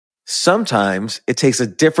Sometimes it takes a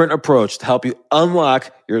different approach to help you unlock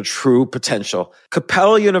your true potential.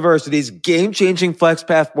 Capella University's game-changing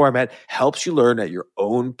FlexPath format helps you learn at your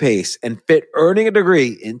own pace and fit earning a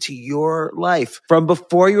degree into your life. From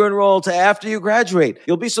before you enroll to after you graduate,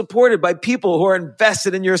 you'll be supported by people who are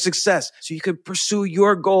invested in your success so you can pursue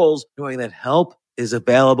your goals knowing that help is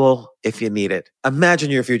available if you need it. Imagine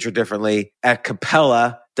your future differently at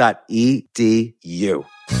capella.edu.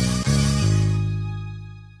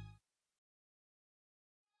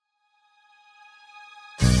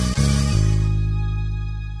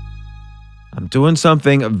 I'm doing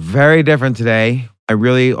something very different today. I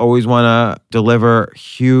really always want to deliver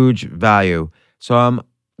huge value. So I'm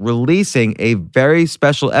releasing a very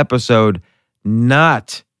special episode,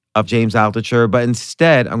 not of James Altucher, but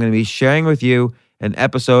instead I'm going to be sharing with you an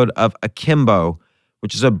episode of Akimbo,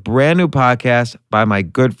 which is a brand new podcast by my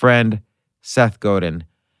good friend, Seth Godin.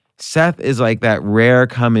 Seth is like that rare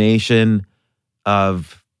combination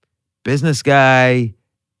of business guy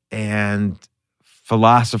and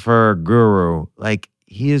philosopher guru. Like,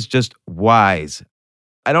 he is just wise.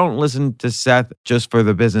 I don't listen to Seth just for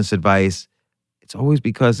the business advice. It's always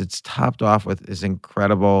because it's topped off with his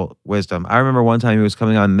incredible wisdom. I remember one time he was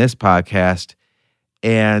coming on this podcast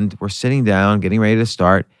and we're sitting down, getting ready to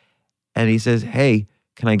start. And he says, "Hey,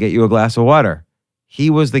 can I get you a glass of water?" He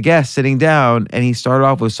was the guest sitting down and he started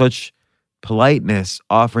off with such politeness,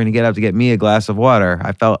 offering to get up to get me a glass of water.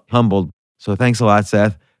 I felt humbled. So thanks a lot,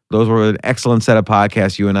 Seth. Those were an excellent set of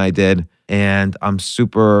podcasts you and I did, and I'm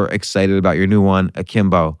super excited about your new one,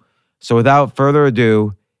 Akimbo. So without further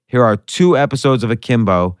ado, here are 2 episodes of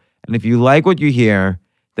Akimbo, and if you like what you hear,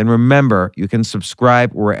 then remember, you can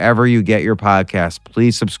subscribe wherever you get your podcasts.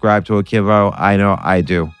 Please subscribe to Akimbo. I know I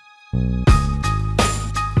do.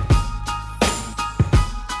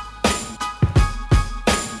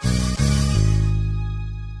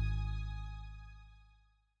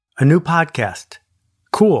 A new podcast.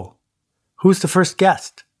 Cool. Who's the first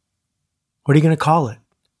guest? What are you going to call it?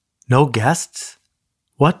 No guests?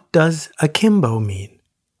 What does Akimbo mean?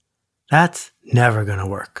 That's never going to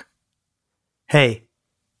work. Hey,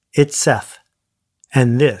 it's Seth,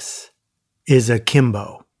 and this is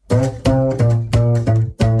Akimbo.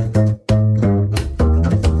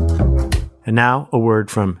 And now a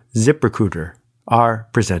word from ZipRecruiter, our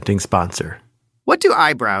presenting sponsor. What do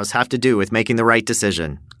eyebrows have to do with making the right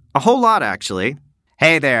decision? A whole lot, actually.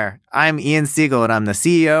 Hey there, I'm Ian Siegel, and I'm the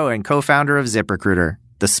CEO and co-founder of ZipRecruiter,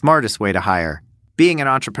 the smartest way to hire. Being an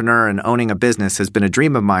entrepreneur and owning a business has been a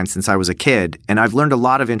dream of mine since I was a kid, and I've learned a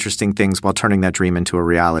lot of interesting things while turning that dream into a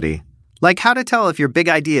reality. Like how to tell if your big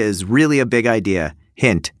idea is really a big idea.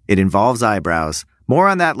 Hint, it involves eyebrows. More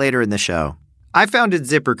on that later in the show. I founded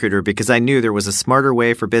ZipRecruiter because I knew there was a smarter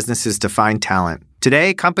way for businesses to find talent.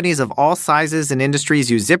 Today, companies of all sizes and industries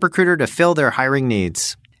use ZipRecruiter to fill their hiring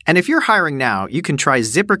needs. And if you're hiring now, you can try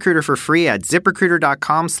ZipRecruiter for free at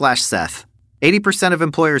ZipRecruiter.com/Seth. 80% of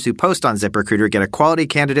employers who post on ZipRecruiter get a quality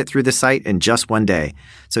candidate through the site in just one day.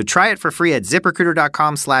 So try it for free at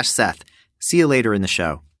ZipRecruiter.com/Seth. See you later in the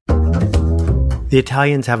show. The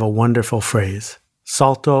Italians have a wonderful phrase,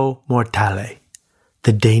 salto mortale,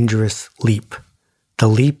 the dangerous leap, the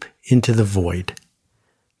leap into the void.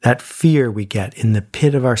 That fear we get in the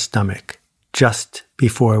pit of our stomach just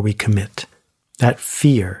before we commit. That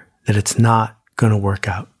fear that it's not going to work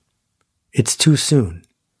out. It's too soon.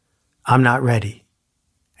 I'm not ready.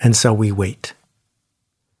 And so we wait.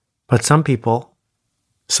 But some people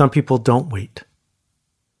don't wait.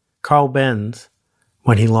 Carl Benz,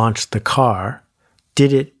 when he launched the car,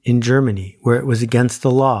 did it in Germany where it was against the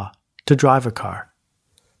law to drive a car.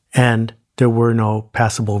 And there were no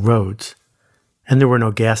passable roads. And there were no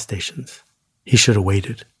gas stations. He should have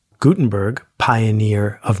waited. Gutenberg,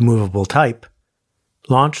 pioneer of movable type,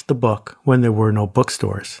 launched the book when there were no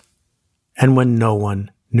bookstores, and when no one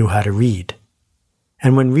knew how to read,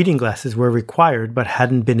 and when reading glasses were required but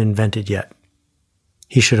hadn't been invented yet.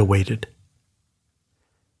 He should have waited.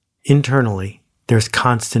 Internally, there's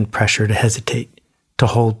constant pressure to hesitate, to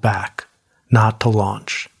hold back, not to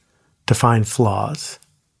launch, to find flaws,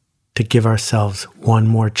 to give ourselves one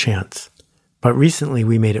more chance. But recently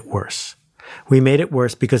we made it worse. We made it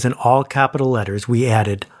worse because in all capital letters we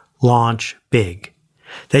added launch big.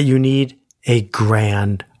 That you need a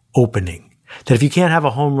grand opening. That if you can't have a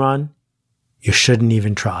home run, you shouldn't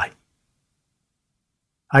even try.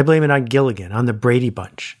 I blame it on Gilligan, on the Brady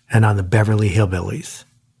Bunch, and on the Beverly Hillbillies.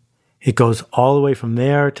 It goes all the way from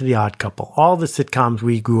there to The Odd Couple, all the sitcoms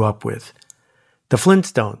we grew up with. The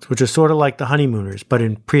Flintstones, which are sort of like the Honeymooners, but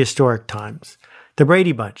in prehistoric times. The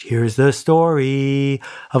Brady Bunch, here's the story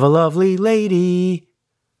of a lovely lady.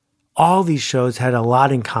 All these shows had a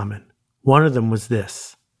lot in common. One of them was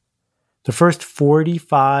this. The first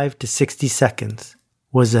 45 to 60 seconds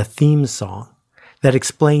was a theme song that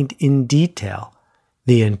explained in detail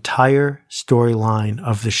the entire storyline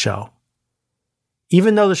of the show.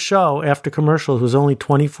 Even though the show, after commercials, was only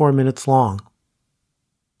 24 minutes long,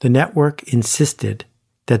 the network insisted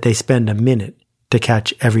that they spend a minute to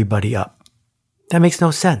catch everybody up. That makes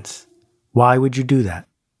no sense. Why would you do that?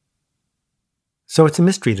 So it's a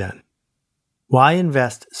mystery then. Why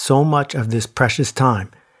invest so much of this precious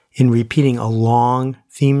time in repeating a long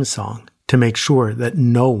theme song to make sure that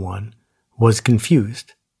no one was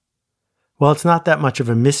confused? Well, it's not that much of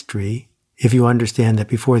a mystery if you understand that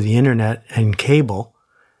before the internet and cable,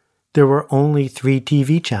 there were only 3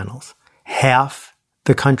 TV channels. Half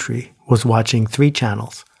the country was watching 3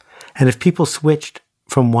 channels. And if people switched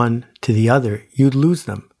from one to the other, you'd lose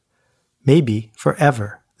them. Maybe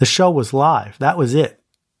forever. The show was live. That was it.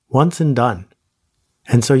 Once and done.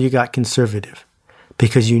 And so you got conservative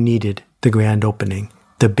because you needed the grand opening,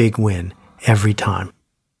 the big win every time.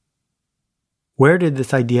 Where did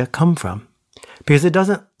this idea come from? Because it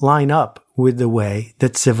doesn't line up with the way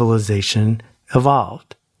that civilization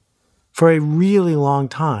evolved. For a really long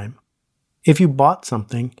time, if you bought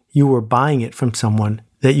something, you were buying it from someone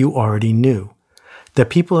that you already knew. The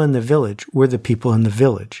people in the village were the people in the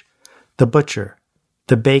village. The butcher,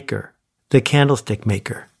 the baker, the candlestick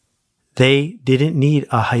maker. They didn't need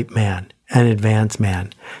a hype man, an advance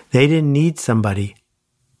man. They didn't need somebody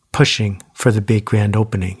pushing for the big grand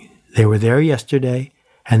opening. They were there yesterday,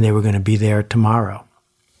 and they were going to be there tomorrow.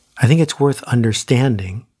 I think it's worth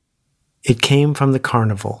understanding. It came from the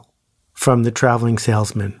carnival, from the traveling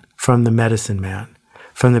salesman, from the medicine man,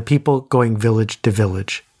 from the people going village to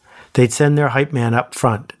village. They'd send their hype man up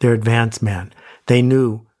front, their advance man. They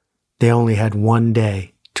knew they only had 1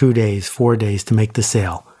 day, 2 days, 4 days to make the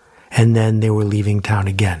sale, and then they were leaving town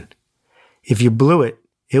again. If you blew it,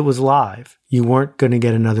 it was live. You weren't going to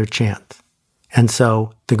get another chance. And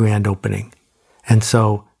so the grand opening. And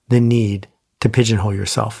so the need to pigeonhole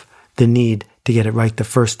yourself, the need to get it right the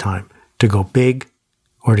first time, to go big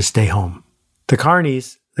or to stay home. The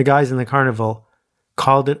carnies, the guys in the carnival,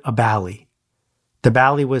 called it a bally. The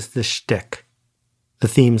bally was the shtick, the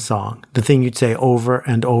theme song, the thing you'd say over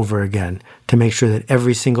and over again to make sure that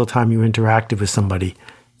every single time you interacted with somebody,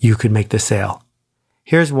 you could make the sale.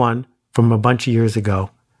 Here's one from a bunch of years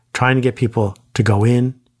ago, trying to get people to go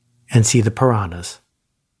in and see the piranhas.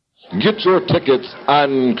 Get your tickets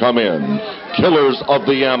and come in. Killers of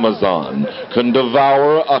the Amazon can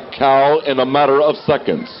devour a cow in a matter of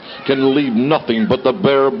seconds, can leave nothing but the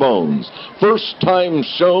bare bones. First time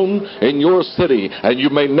shown in your city, and you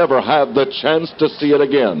may never have the chance to see it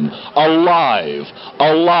again. Alive,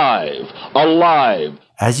 alive, alive.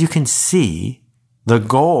 As you can see, the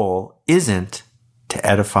goal isn't to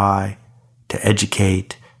edify, to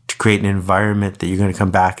educate, to create an environment that you're going to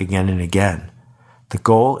come back again and again. The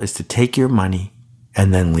goal is to take your money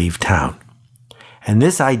and then leave town. And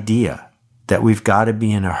this idea that we've got to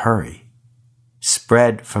be in a hurry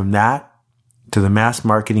spread from that to the mass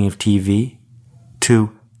marketing of TV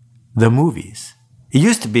to the movies. It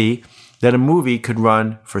used to be that a movie could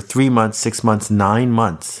run for 3 months, 6 months, 9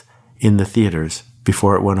 months in the theaters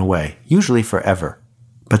before it went away, usually forever.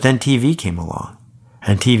 But then TV came along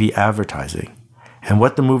and TV advertising. And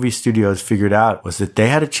what the movie studios figured out was that they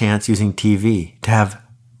had a chance using TV to have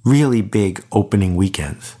really big opening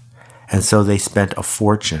weekends. And so they spent a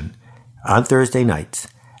fortune on Thursday nights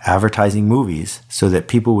advertising movies so that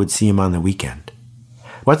people would see them on the weekend.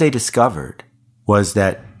 What they discovered was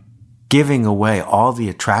that giving away all the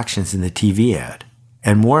attractions in the TV ad,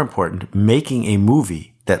 and more important, making a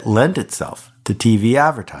movie that lent itself to TV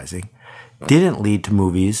advertising, didn't lead to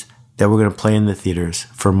movies that were going to play in the theaters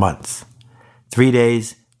for months. 3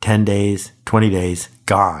 days, 10 days, 20 days,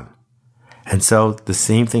 gone. And so the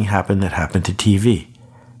same thing happened that happened to TV.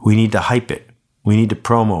 We need to hype it. We need to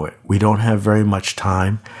promo it. We don't have very much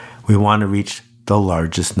time. We want to reach the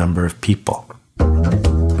largest number of people.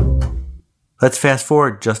 Let's fast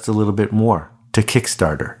forward just a little bit more to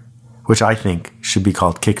Kickstarter, which I think should be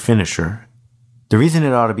called Kick Finisher. The reason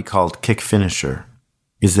it ought to be called Kick Finisher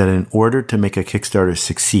is that in order to make a Kickstarter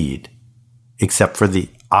succeed, except for the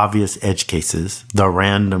obvious edge cases, the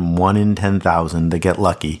random 1 in 10,000 that get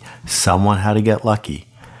lucky, someone had to get lucky.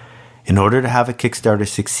 In order to have a Kickstarter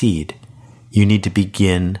succeed, you need to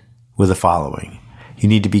begin with the following. You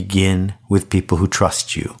need to begin with people who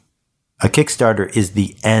trust you. A Kickstarter is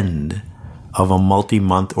the end of a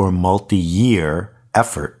multi-month or multi-year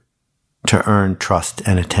effort to earn trust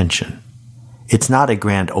and attention. It's not a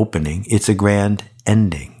grand opening, it's a grand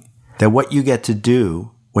ending. That what you get to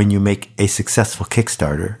do when you make a successful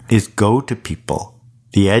Kickstarter is go to people,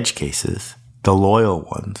 the edge cases, the loyal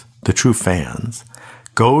ones, the true fans.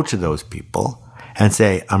 Go to those people and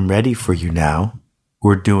say, I'm ready for you now.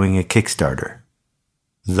 We're doing a Kickstarter.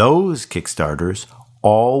 Those Kickstarters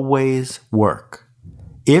always work.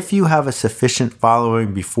 If you have a sufficient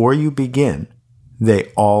following before you begin,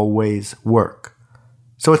 they always work.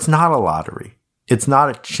 So it's not a lottery. It's not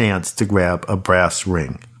a chance to grab a brass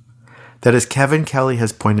ring. That, as Kevin Kelly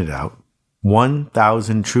has pointed out,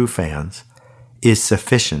 1,000 true fans is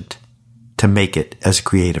sufficient to make it as a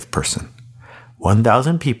creative person.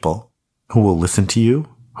 1,000 people who will listen to you,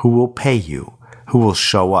 who will pay you, who will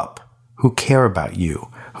show up, who care about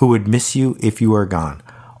you, who would miss you if you are gone.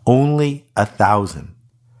 Only 1,000.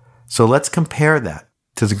 So let's compare that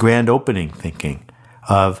to the grand opening thinking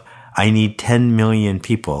of, I need 10 million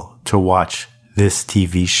people to watch this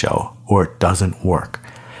TV show or it doesn't work.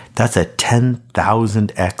 That's a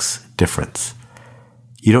 10,000x difference.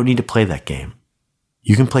 You don't need to play that game.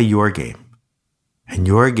 You can play your game. And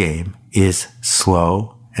your game is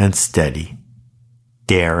slow and steady,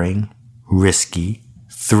 daring, risky,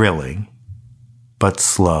 thrilling, but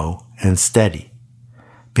slow and steady.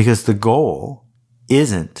 Because the goal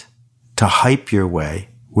isn't to hype your way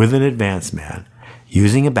with an advanced man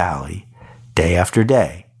using a bally day after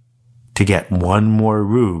day to get one more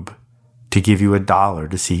rube to give you $1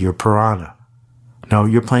 to see your piranha. No,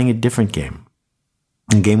 you're playing a different game.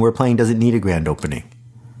 And the game we're playing doesn't need a grand opening.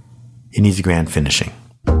 It needs a grand finishing.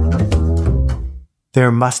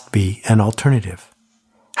 There must be an alternative.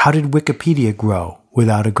 How did Wikipedia grow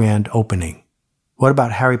without a grand opening? What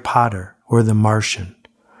about Harry Potter or The Martian?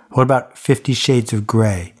 What about 50 Shades of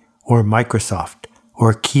Grey or Microsoft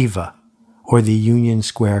or Kiva or the Union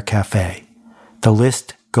Square Cafe? The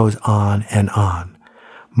list goes on and on.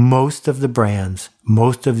 Most of the brands,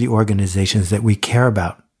 most of the organizations that we care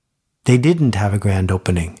about, they didn't have a grand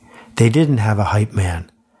opening. They didn't have a hype man.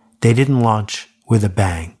 They didn't launch with a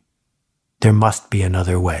bang. There must be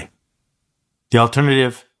another way. The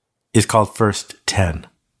alternative is called First 10.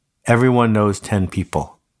 Everyone knows 10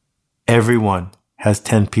 people. Everyone has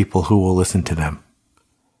 10 people who will listen to them.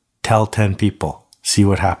 Tell 10 people. See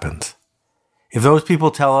what happens. If those people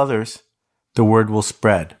tell others, the word will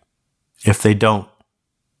spread. If they don't,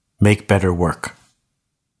 make better work.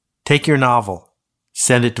 Take your novel.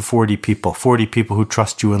 Send it to 40 people who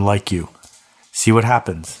trust you and like you. See what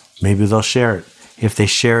happens. Maybe they'll share it. If they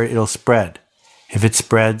share it, it'll spread. If it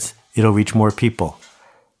spreads, it'll reach more people.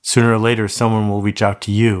 Sooner or later, someone will reach out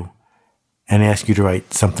to you and ask you to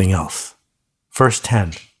write something else. First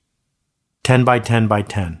 10. 10 by 10 by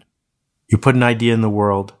 10. You put an idea in the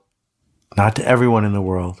world, not to everyone in the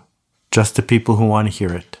world, just to people who want to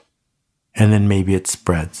hear it. And then maybe it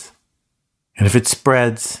spreads. And if it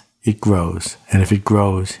spreads, it grows. And if it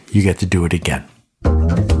grows, you get to do it again.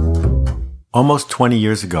 Almost 20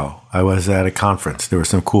 years ago, I was at a conference. There were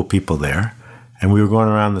some cool people there. And we were going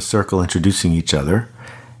around the circle introducing each other.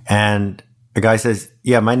 And a guy says,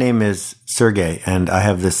 yeah, my name is Sergey, and I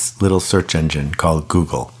have this little search engine called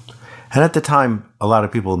Google. And at the time, a lot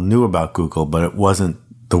of people knew about Google, but it wasn't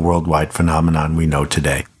the worldwide phenomenon we know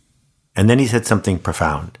today. And then he said something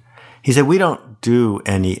profound. He said, we don't do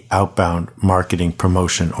any outbound marketing,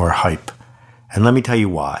 promotion, or hype. And let me tell you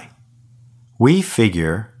why. We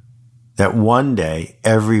figure that one day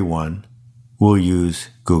everyone will use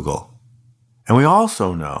Google. And we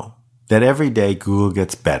also know that every day Google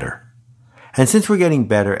gets better. And since we're getting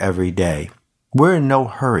better every day, we're in no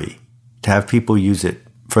hurry to have people use it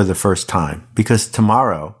for the first time, because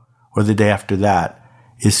tomorrow or the day after that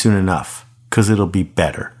is soon enough, because it'll be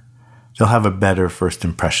better. They'll have a better first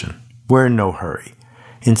impression. We're in no hurry.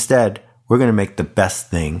 Instead, we're going to make the best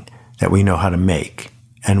thing that we know how to make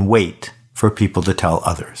and wait for people to tell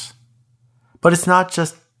others. But it's not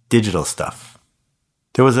just digital stuff.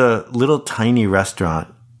 There was a little tiny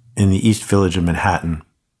restaurant in the East Village of Manhattan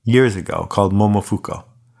years ago called Momofuku.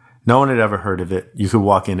 No one had ever heard of it. You could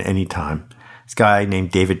walk in any time. This guy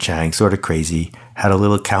named David Chang, sort of crazy, had a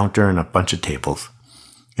little counter and a bunch of tables.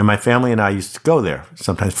 And my family and I used to go there,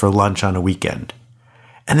 sometimes for lunch on a weekend.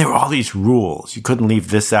 And there were all these rules. You couldn't leave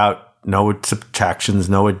this out, no subtractions,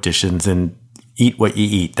 no additions, and eat what you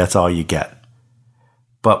eat. That's all you get.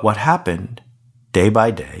 But what happened, day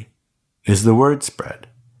by day, is the word spread.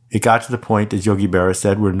 It got to the point, as Yogi Berra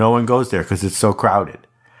said, where no one goes there because it's so crowded.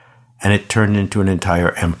 And it turned into an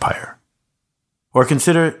entire empire. Or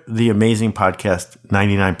consider the amazing podcast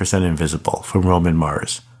 99% Invisible from Roman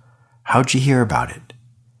Mars. How'd you hear about it?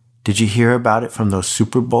 Did you hear about it from those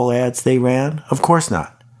Super Bowl ads they ran? Of course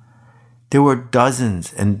not. There were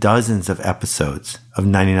dozens and dozens of episodes of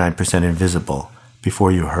 99% Invisible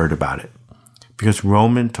before you heard about it. Because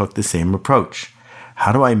Roman took the same approach.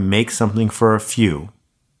 How do I make something for a few,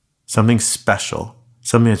 something special,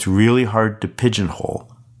 something that's really hard to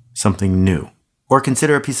pigeonhole, something new? Or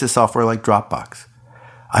consider a piece of software like Dropbox.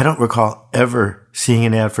 I don't recall ever seeing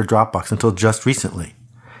an ad for Dropbox until just recently.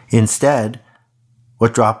 Instead,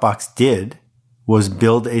 what Dropbox did was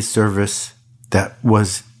build a service that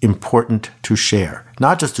was important to share,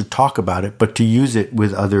 not just to talk about it, but to use it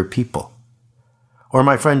with other people. Or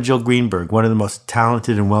my friend Jill Greenberg, one of the most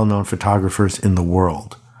talented and well-known photographers in the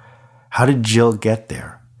world. How did Jill get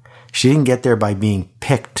there? She didn't get there by being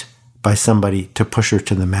picked by somebody to push her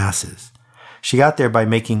to the masses. She got there by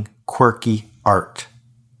making quirky art,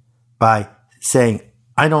 by saying,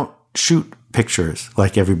 I don't shoot pictures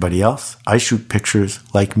like everybody else. I shoot pictures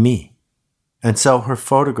like me. And so her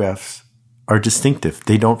photographs are distinctive.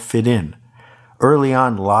 They don't fit in. Early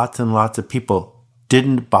on, lots and lots of people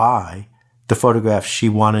didn't buy the photographs she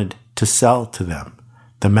wanted to sell to them,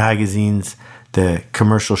 the magazines, the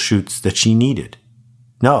commercial shoots that she needed.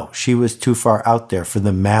 No, she was too far out there for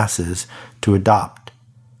the masses to adopt.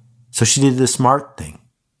 So she did the smart thing.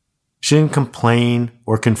 She didn't complain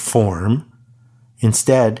or conform.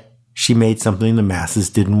 Instead, she made something the masses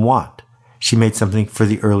didn't want. She made something for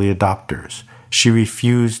the early adopters. She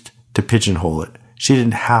refused to pigeonhole it. She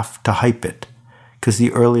didn't have to hype it, because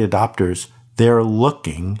the early adopters, they're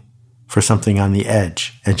looking for something on the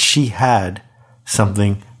edge, and she had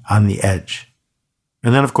something on the edge.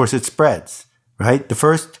 And then, of course, it spreads, right? The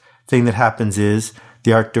first thing that happens is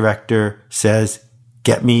the art director says,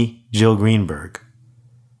 get me Jill Greenberg.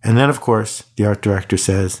 And then, of course, the art director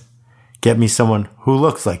says, get me someone who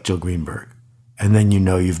looks like Jill Greenberg. And then you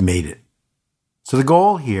know you've made it. So the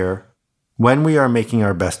goal here, when we are making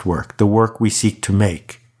our best work, the work we seek to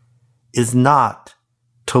make, is not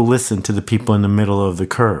to listen to the people in the middle of the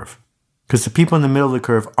curve. Because the people in the middle of the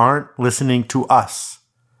curve aren't listening to us.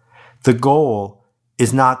 The goal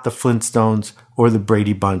is not the Flintstones or the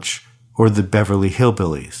Brady Bunch or the Beverly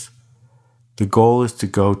Hillbillies. The goal is to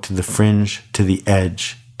go to the fringe, to the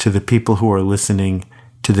edge, to the people who are listening,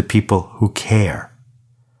 to the people who care.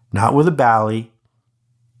 Not with a bally,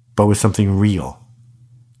 but with something real.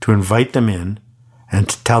 To invite them in and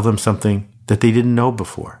to tell them something that they didn't know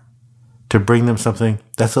before. To bring them something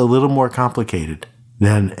that's a little more complicated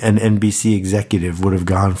than an NBC executive would have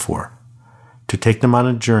gone for. To take them on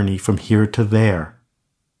a journey from here to there.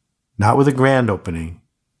 Not with a grand opening,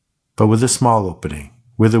 but with a small opening,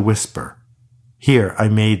 with a whisper. Here, I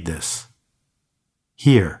made this.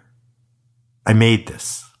 Here, I made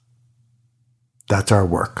this. That's our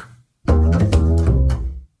work.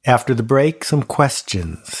 After the break, some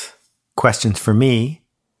questions. Questions for me,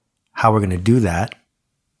 how we're going to do that,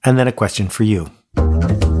 and then a question for you.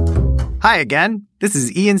 Hi again. This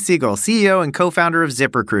is Ian Siegel, CEO and co-founder of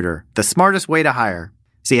ZipRecruiter, the smartest way to hire.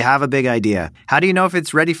 So you have a big idea. How do you know if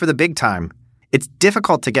it's ready for the big time? It's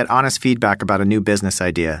difficult to get honest feedback about a new business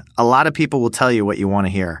idea. A lot of people will tell you what you want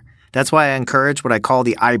to hear. That's why I encourage what I call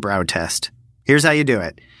the eyebrow test. Here's how you do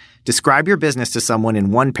it. Describe your business to someone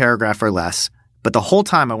in one paragraph or less, but the whole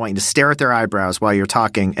time I want you to stare at their eyebrows while you're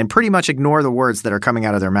talking and pretty much ignore the words that are coming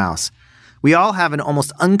out of their mouths. We all have an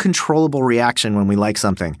almost uncontrollable reaction when we like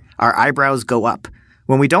something. Our eyebrows go up.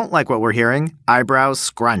 When we don't like what we're hearing, eyebrows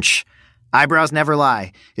scrunch. Eyebrows never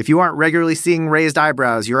lie. If you aren't regularly seeing raised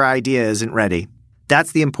eyebrows, your idea isn't ready.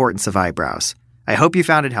 That's the importance of eyebrows. I hope you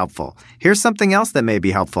found it helpful. Here's something else that may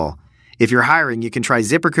be helpful. If you're hiring, you can try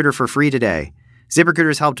ZipRecruiter for free today.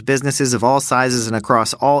 ZipRecruiter's helped businesses of all sizes and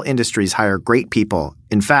across all industries hire great people.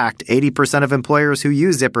 In fact, 80% of employers who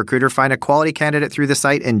use ZipRecruiter find a quality candidate through the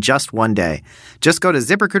site in just one day. Just go to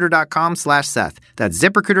ZipRecruiter.com/Seth. That's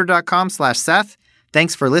ZipRecruiter.com/Seth.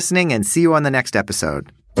 Thanks for listening and see you on the next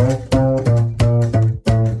episode.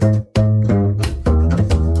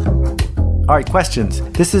 All right, questions.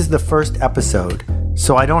 This is the first episode,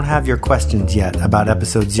 so I don't have your questions yet about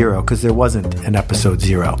episode 0 because there wasn't an episode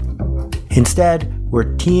 0. Instead,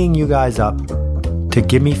 we're teeing you guys up to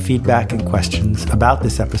give me feedback and questions about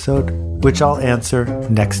this episode, which I'll answer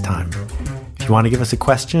next time. If you want to give us a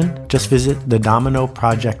question, just visit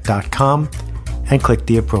thedominoproject.com and click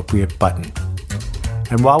the appropriate button.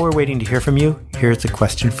 And while we're waiting to hear from you, here's a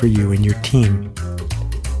question for you and your team.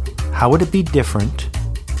 How would it be different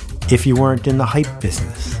if you weren't in the hype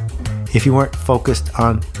business? If you weren't focused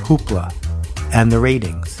on hoopla and the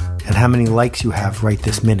ratings and how many likes you have right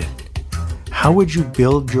this minute? How would you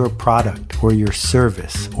build your product or your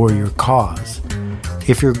service or your cause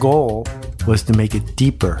if your goal was to make it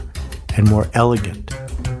deeper and more elegant?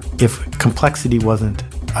 If complexity wasn't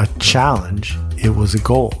a challenge, it was a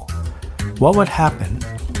goal. What would happen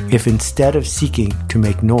if instead of seeking to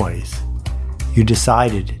make noise, you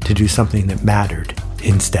decided to do something that mattered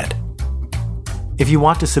instead? If you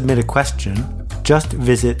want to submit a question, just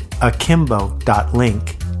visit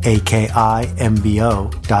akimbo.link,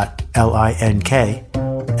 akimbo.link,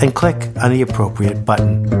 and click on the appropriate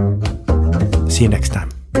button. See you next time.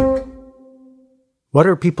 What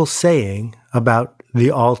are people saying about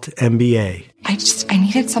the alt MBA? I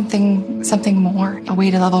needed something more, a way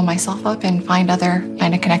to level myself up and find a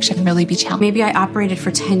connection, really be challenged. Maybe I operated for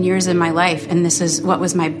 10 years in my life and this is what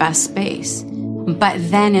was my best space. But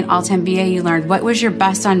then in alt MBA, you learned what was your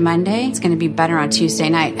best on Monday, it's going to be better on Tuesday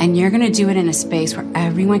night. And you're going to do it in a space where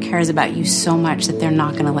everyone cares about you so much that they're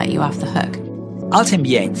not going to let you off the hook. Alt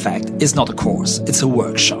MBA, in fact, is not a course, it's a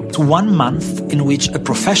workshop. It's 1 month in which a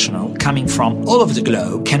professional coming from all over the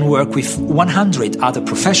globe can work with 100 other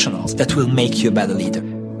professionals that will make you a better leader.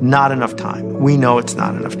 Not enough time. We know it's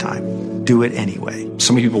not enough time. Do it anyway.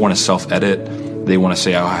 So many people want to self-edit. They want to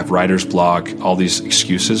say, oh, I have writer's block, all these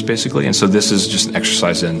excuses, basically. And so this is just an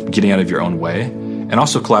exercise in getting out of your own way. And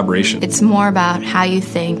also collaboration. It's more about how you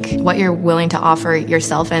think, what you're willing to offer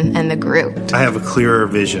yourself and the group. I have a clearer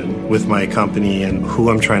vision with my company and who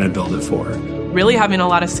I'm trying to build it for. Really having a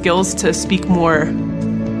lot of skills to speak more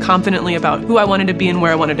confidently about who I wanted to be and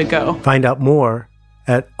where I wanted to go. Find out more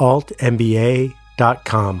at altmba.com.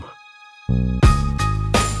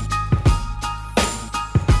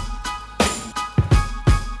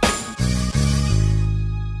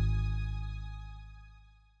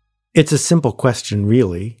 It's a simple question,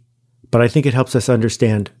 really, but I think it helps us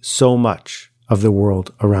understand so much of the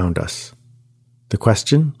world around us. The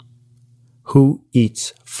question: who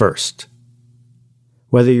eats first?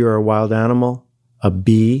 Whether you're a wild animal, a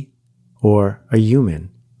bee, or a human,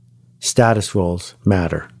 status roles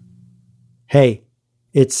matter. Hey,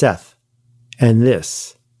 it's Seth, and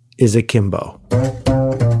this is Akimbo.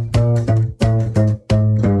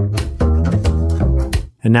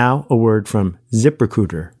 And now a word from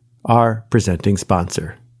ZipRecruiter, our presenting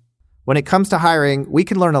sponsor. When it comes to hiring, we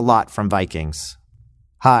can learn a lot from Vikings.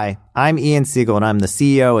 Hi, I'm Ian Siegel, and I'm the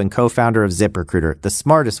CEO and co-founder of ZipRecruiter, the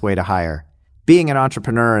smartest way to hire. Being an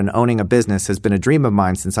entrepreneur and owning a business has been a dream of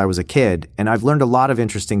mine since I was a kid, and I've learned a lot of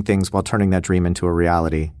interesting things while turning that dream into a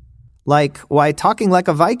reality. Like why talking like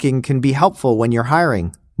a Viking can be helpful when you're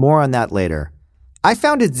hiring. More on that later. I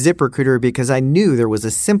founded ZipRecruiter because I knew there was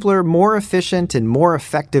a simpler, more efficient, and more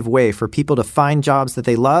effective way for people to find jobs that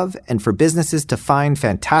they love and for businesses to find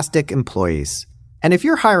fantastic employees. And if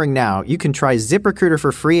you're hiring now, you can try ZipRecruiter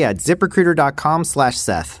for free at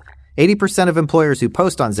ZipRecruiter.com/Seth. 80% of employers who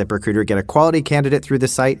post on ZipRecruiter get a quality candidate through the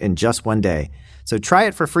site in just 1 day. So try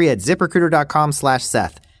it for free at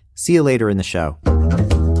ZipRecruiter.com/Seth. See you later in the show.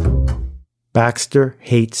 Baxter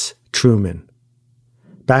hates Truman.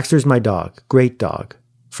 Baxter's my dog, great dog,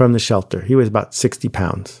 from the shelter. He weighs about 60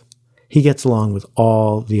 pounds. He gets along with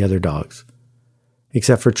all the other dogs,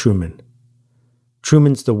 except for Truman.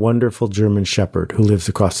 Truman's the wonderful German shepherd who lives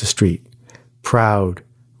across the street. Proud,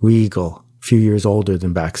 regal, a few years older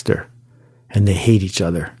than Baxter. And they hate each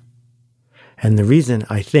other. And the reason,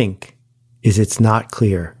 I think, is it's not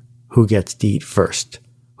clear who gets to eat first.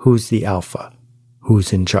 Who's the alpha?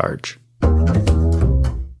 Who's in charge?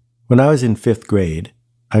 When I was in 5th grade,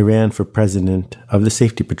 I ran for president of the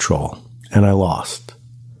safety patrol, and I lost.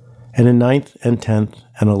 And in 9th and 10th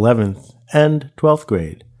and 11th and 12th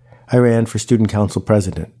grade, I ran for student council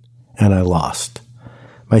president, and I lost.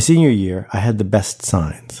 My senior year, I had the best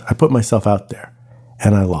signs. I put myself out there,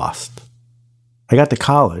 and I lost. I got to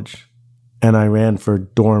college, and I ran for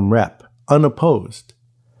dorm rep, unopposed,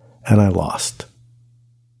 and I lost.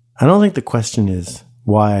 I don't think the question is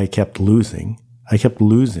why I kept losing. I kept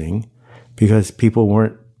losing because people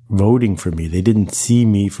weren't voting for me. They didn't see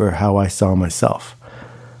me for how I saw myself.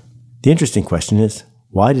 The interesting question is,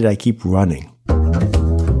 why did I keep running?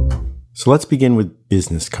 So let's begin with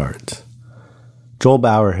business cards. Joel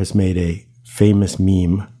Bauer has made a famous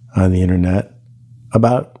meme on the internet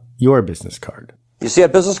about your business card. You see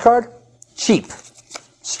that business card? Cheap.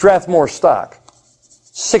 Strathmore stock.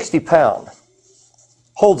 60 pound.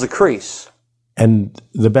 Holds a crease. And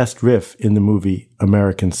the best riff in the movie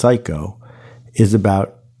American Psycho is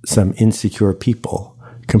about some insecure people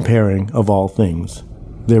comparing, of all things,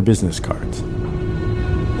 their business cards.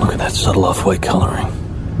 Look at that subtle off-white coloring.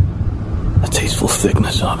 The tasteful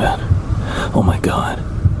thickness of it. Oh my God.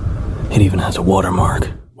 It even has a watermark.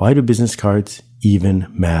 Why do business cards even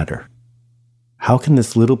matter? How can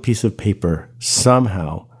this little piece of paper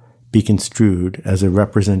somehow be construed as a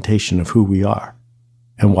representation of who we are?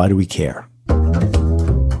 And why do we care?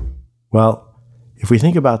 Well, if we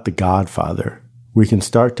think about The Godfather, we can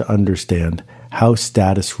start to understand how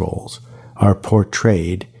status roles are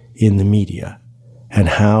portrayed in the media and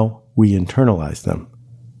how we internalize them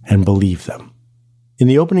and believe them. In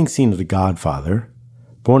the opening scene of The Godfather,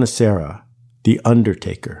 Buonasera, the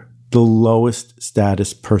undertaker, the lowest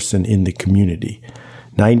status person in the community,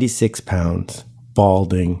 96 pounds,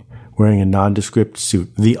 balding, wearing a nondescript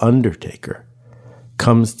suit, the undertaker,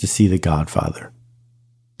 comes to see The Godfather.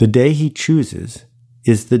 The day he chooses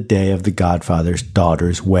is the day of The Godfather's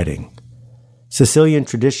daughter's wedding. Sicilian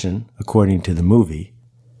tradition, according to the movie,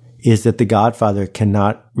 is that The Godfather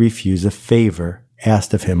cannot refuse a favor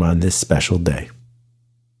asked of him on this special day.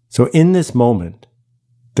 So in this moment,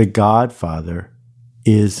 The Godfather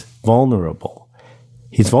is vulnerable.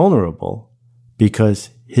 He's vulnerable because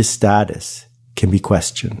his status can be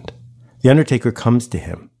questioned. The Undertaker comes to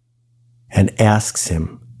him and asks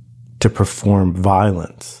him to perform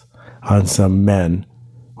violence on some men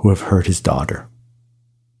who have hurt his daughter.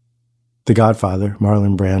 The Godfather,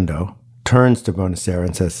 Marlon Brando, turns to Buonasera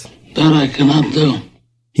and says, "That I cannot do."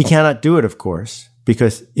 He cannot do it, of course,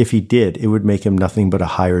 because if he did, it would make him nothing but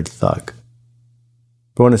a hired thug.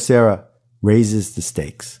 Buonasera raises the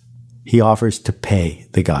stakes. He offers to pay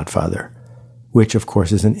the Godfather, which, of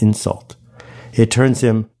course, is an insult. It turns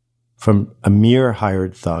him from a mere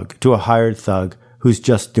hired thug to a hired thug who's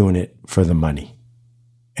just doing it for the money.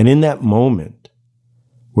 And in that moment,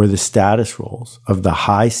 where the status roles of the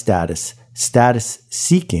high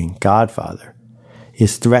status-seeking Godfather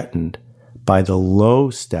is threatened by the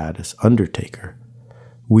low-status Undertaker,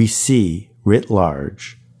 we see, writ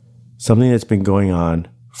large, something that's been going on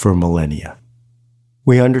for millennia.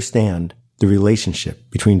 We understand the relationship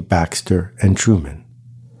between Baxter and Truman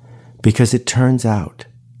because it turns out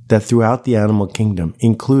that throughout the animal kingdom,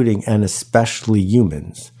 including and especially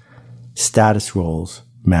humans, status roles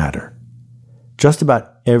matter. Just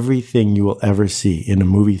about everything you will ever see in a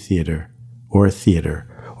movie theater or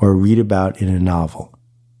read about in a novel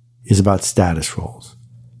is about status roles.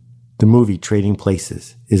 The movie Trading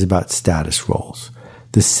Places is about status roles.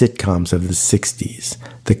 The sitcoms of the 60s,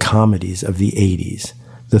 the comedies of the 80s,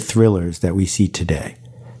 the thrillers that we see today,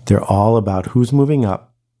 they're all about who's moving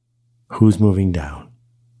up, who's moving down.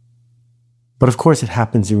 But of course it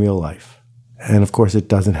happens in real life. And of course it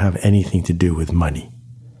doesn't have anything to do with money.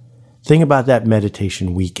 Think about that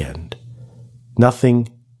meditation weekend. Nothing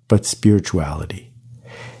but spirituality.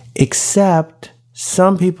 Except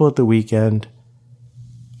some people at the weekend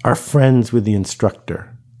are friends with the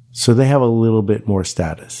instructor, so they have a little bit more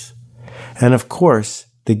status. And of course,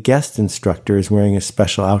 the guest instructor is wearing a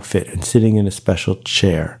special outfit and sitting in a special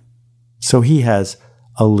chair, so he has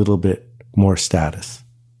a little bit more status.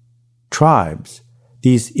 Tribes,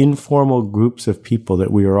 these informal groups of people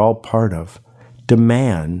that we are all part of,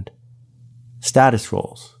 demand status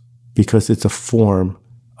roles because it's a form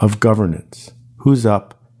of governance. Who's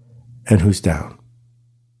up and who's down.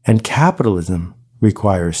 And capitalism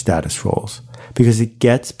requires status roles because it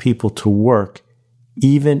gets people to work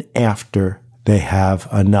even after they have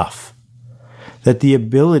enough. That the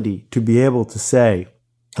ability to be able to say,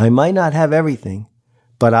 I might not have everything,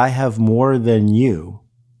 but I have more than you,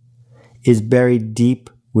 is buried deep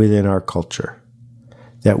within our culture.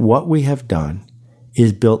 That what we have done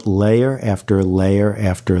is built layer after layer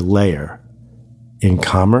after layer in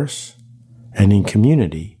commerce and in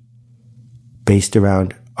community based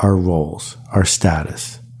around our roles, our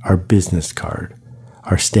status, our business card,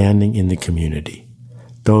 our standing in the community.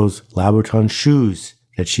 Those Louboutin shoes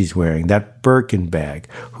that she's wearing, that Birkin bag,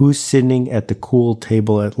 who's sitting at the cool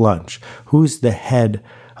table at lunch, who's the head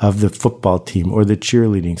of the football team or the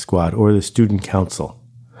cheerleading squad or the student council.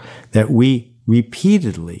 That we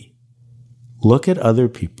repeatedly look at other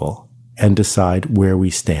people and decide where we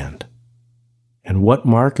stand. And what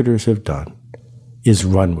marketers have done is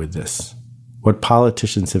run with this. What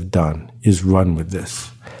politicians have done is run with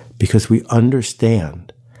this. Because we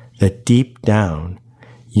understand that deep down,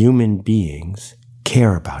 human beings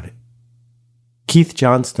care about it. Keith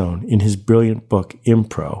Johnstone, in his brilliant book,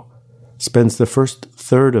 Impro, spends the first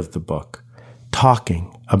third of the book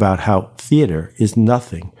talking about how theater is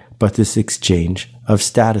nothing but this exchange of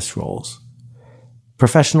status roles.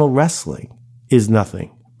 Professional wrestling is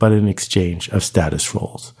nothing but an exchange of status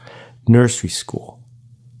roles. Nursery school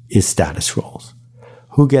is status roles.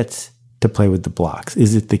 Who gets to play with the blocks?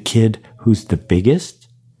 Is it the kid who's the biggest?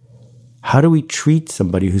 How do we treat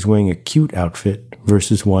somebody who's wearing a cute outfit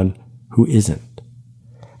versus one who isn't?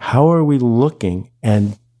 How are we looking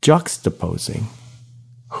and juxtaposing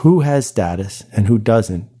who has status and who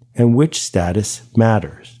doesn't, and which status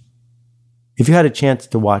matters? If you had a chance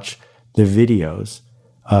to watch the videos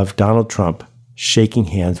of Donald Trump shaking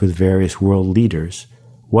hands with various world leaders,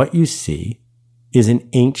 what you see is an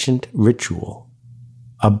ancient ritual,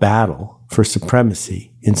 a battle for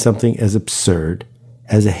supremacy in something as absurd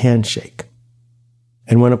as a handshake.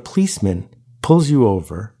 And when a policeman pulls you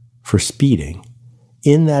over for speeding,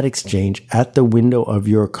 in that exchange at the window of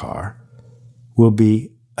your car will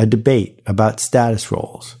be a debate about status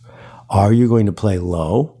roles. Are you going to play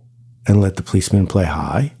low and let the policeman play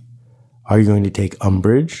high? Are you going to take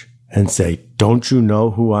umbrage and say, "Don't you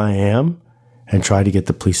know who I am?" and try to get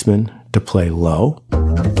the policeman to play low?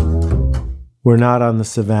 We're not on the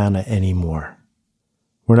savannah anymore.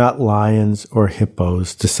 We're not lions or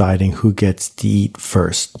hippos deciding who gets to eat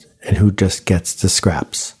first and who just gets the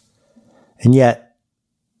scraps. And yet,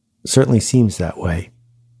 it certainly seems that way.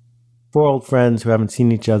 Four old friends who haven't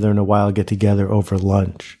seen each other in a while get together over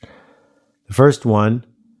lunch. The first one,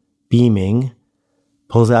 beaming,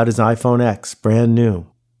 pulls out his iPhone X, brand new.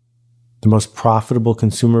 The most profitable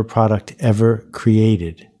consumer product ever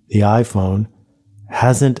created. The iPhone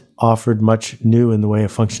hasn't offered much new in the way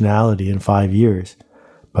of functionality in 5 years,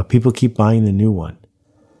 but people keep buying the new one.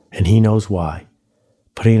 And he knows why.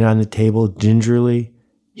 Putting it on the table gingerly,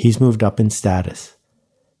 he's moved up in status.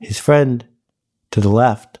 His friend to the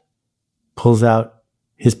left pulls out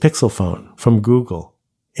his Pixel phone from Google,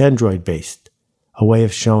 Android-based, a way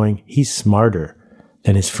of showing he's smarter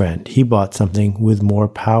than his friend. He bought something with more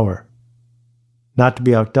power. Not to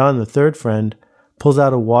be outdone, the third friend pulls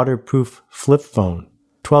out a waterproof flip phone,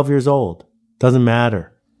 12 years old. Doesn't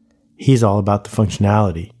matter. He's all about the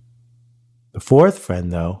functionality. The fourth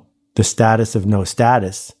friend, though, the status of no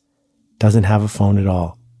status, doesn't have a phone at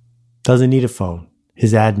all. Doesn't need a phone.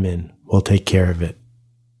 His admin will take care of it.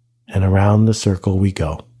 And around the circle we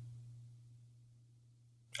go.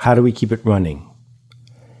 How do we keep it running?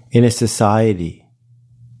 In a society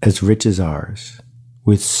as rich as ours,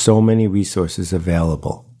 with so many resources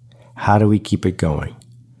available, how do we keep it going?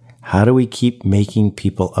 How do we keep making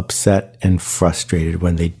people upset and frustrated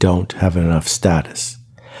when they don't have enough status?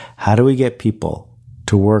 How do we get people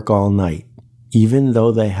to work all night, even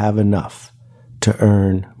though they have enough, to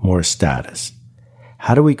earn more status?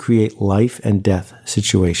 How do we create life and death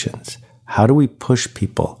situations? How do we push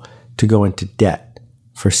people to go into debt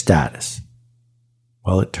for status?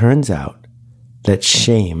 Well, it turns out that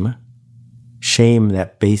shame,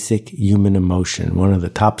 that basic human emotion, one of the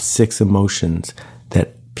top 6 emotions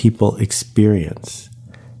that people experience.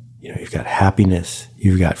 You've got happiness,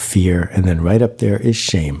 you've got fear, and then right up there is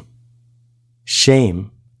shame.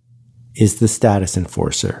 Shame is the status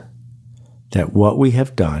enforcer. That what we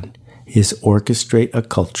have done is orchestrate a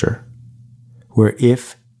culture where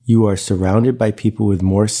if you are surrounded by people with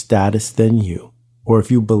more status than you, or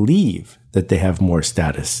if you believe that they have more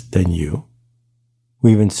status than you,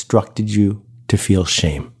 we've instructed you to feel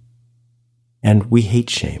shame. And we hate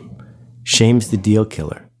shame. Shame's the deal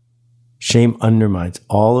killer. Shame undermines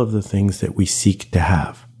all of the things that we seek to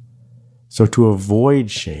have. So to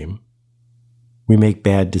avoid shame, we make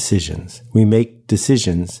bad decisions. We make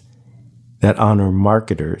decisions that honor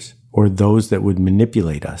marketers or those that would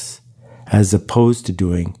manipulate us, as opposed to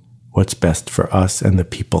doing what's best for us and the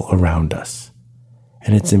people around us.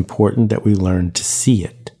 And it's important that we learn to see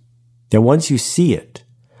it. That once you see it,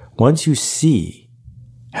 once you see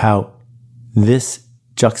how this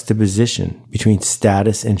juxtaposition between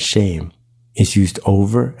status and shame is used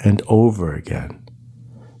over and over again,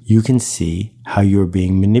 you can see how you're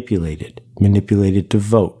being manipulated to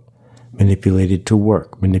vote, manipulated to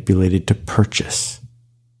work, manipulated to purchase.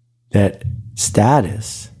 That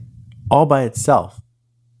status, all by itself,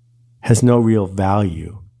 has no real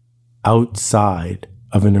value outside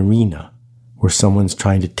of an arena where someone's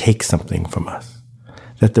trying to take something from us.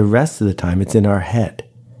 That the rest of the time it's in our head.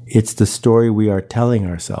 It's the story we are telling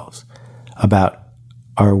ourselves about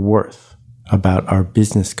our worth, about our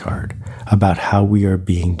business card, about how we are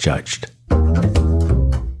being judged.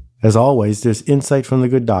 As always, there's insight from the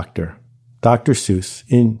good doctor, Dr. Seuss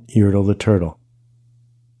in Yertle the Turtle.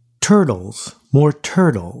 "Turtles, more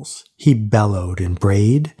turtles," he bellowed and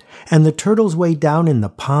brayed, and the turtles way down in the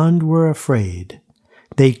pond were afraid.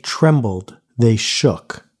 They trembled, they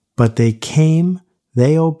shook, but they came,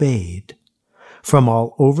 they obeyed. From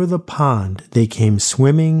all over the pond they came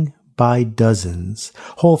swimming by dozens,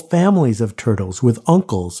 whole families of turtles with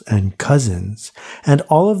uncles and cousins, and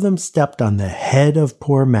all of them stepped on the head of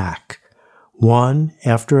poor Mac. One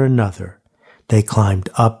after another, they climbed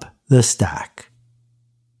up the stack.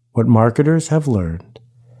 What marketers have learned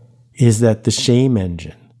is that the shame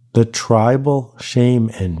engine, the tribal shame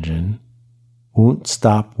engine, won't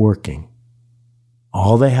stop working.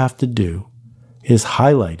 All they have to do is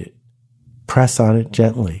highlight it, press on it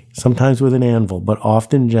gently, sometimes with an anvil, but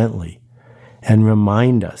often gently, and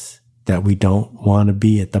remind us that we don't want to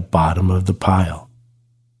be at the bottom of the pile.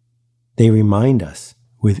 They remind us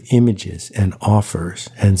with images and offers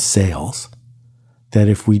and sales that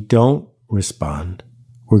if we don't respond,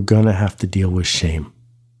 we're going to have to deal with shame.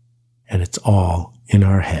 And it's all in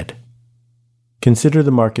our head. Consider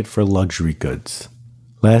the market for luxury goods.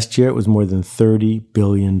 Last year, it was more than $30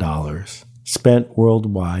 billion spent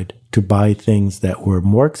worldwide to buy things that were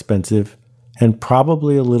more expensive and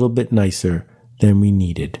probably a little bit nicer than we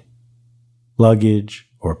needed. Luggage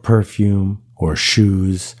or perfume or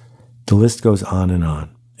shoes, the list goes on and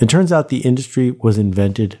on. It turns out the industry was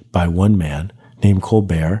invented by one man named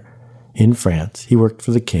Colbert in France. He worked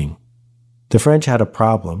for the king. The French had a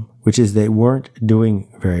problem, which is they weren't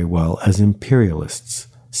doing very well as imperialists.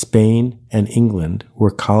 Spain and England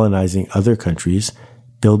were colonizing other countries,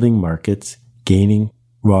 building markets, gaining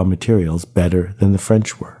raw materials better than the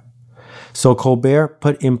French were. So Colbert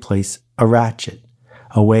put in place a ratchet,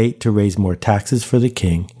 a way to raise more taxes for the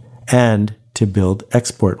king and to build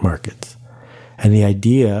export markets. And the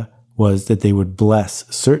idea was that they would bless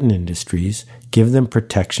certain industries, give them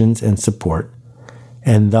protections and support,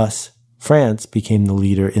 and thus France became the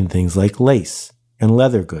leader in things like lace and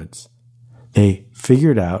leather goods. They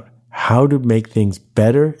figured out how to make things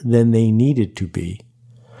better than they needed to be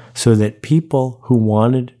so that people who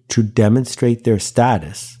wanted to demonstrate their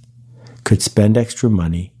status could spend extra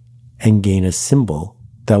money and gain a symbol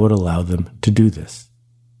that would allow them to do this.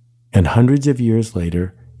 And hundreds of years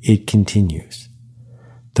later, it continues.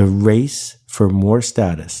 The race for more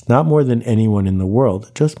status, not more than anyone in the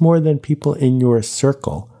world, just more than people in your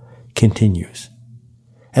circle, continues.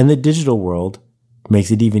 And the digital world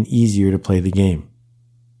makes it even easier to play the game.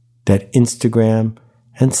 That Instagram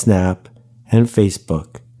and Snap and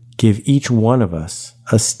Facebook give each one of us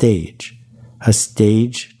a stage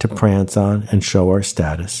to prance on and show our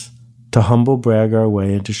status, to humble brag our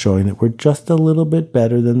way into showing that we're just a little bit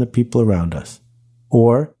better than the people around us.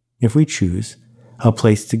 Or, if we choose, a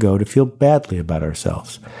place to go to feel badly about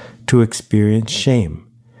ourselves, to experience shame,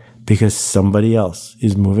 because somebody else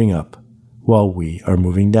is moving up while we are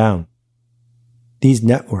moving down. These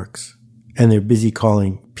networks, and they're busy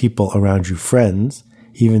calling people around you friends,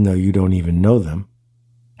 even though you don't even know them,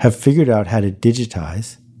 have figured out how to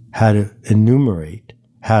digitize, how to enumerate,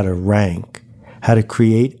 how to rank, how to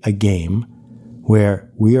create a game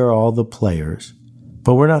where we are all the players,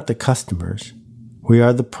 but we're not the customers. We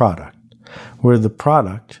are the product. We're the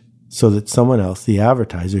product so that someone else, the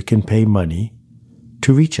advertiser, can pay money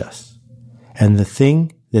to reach us. And the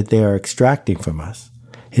thing that they are extracting from us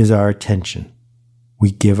is our attention.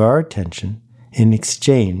 We give our attention in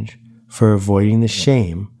exchange for avoiding the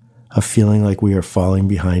shame of feeling like we are falling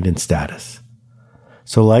behind in status.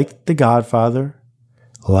 So like the Godfather,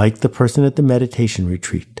 like the person at the meditation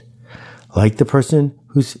retreat, like the person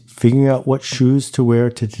who's figuring out what shoes to wear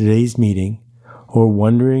to today's meeting, or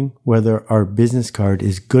wondering whether our business card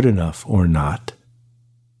is good enough or not,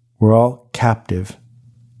 we're all captive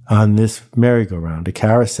on this merry-go-round, a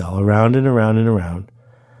carousel, around and around and around,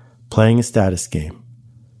 playing a status game,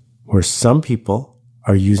 where some people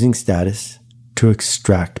are using status to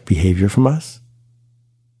extract behavior from us,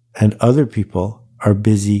 and other people are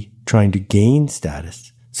busy trying to gain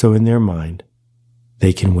status, so in their mind,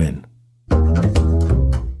 they can win.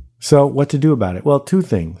 So what to do about it? Well, two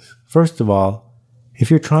things. First of all, if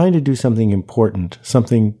you're trying to do something important,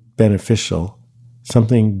 something beneficial,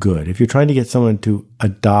 something good, if you're trying to get someone to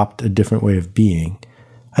adopt a different way of being,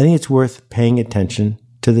 I think it's worth paying attention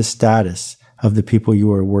to the status of the people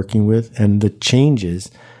you are working with and the changes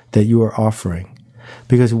that you are offering.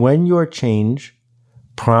 Because when your change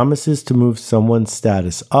promises to move someone's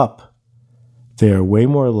status up, they are way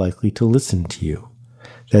more likely to listen to you.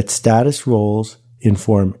 That status roles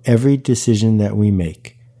inform every decision that we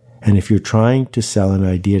make. And if you're trying to sell an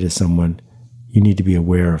idea to someone, you need to be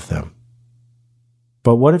aware of them.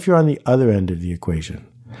 But what if you're on the other end of the equation?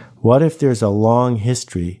 What if there's a long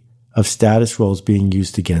history of status roles being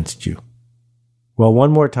used against you? Well,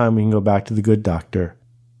 one more time we can go back to the good doctor,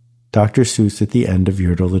 Dr. Seuss at the end of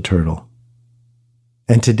Yertle the Turtle.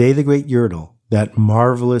 And today the great Yertle, that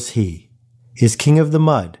marvelous he, is king of the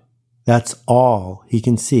mud. That's all he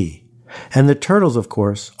can see. And the turtles, of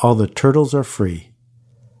course, all the turtles are free.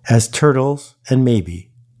 As turtles, and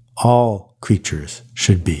maybe, all creatures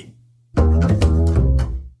should be.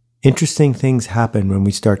 Interesting things happen when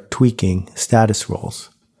we start tweaking status roles.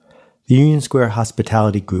 The Union Square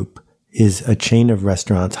Hospitality Group is a chain of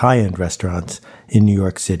restaurants, high-end restaurants in New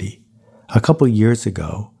York City. A couple years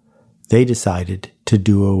ago, they decided to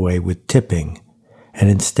do away with tipping and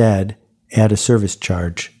instead add a service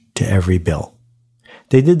charge to every bill.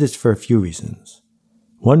 They did this for a few reasons.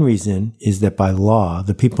 One reason is that by law,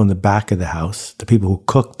 the people in the back of the house, the people who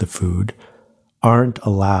cook the food, aren't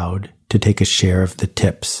allowed to take a share of the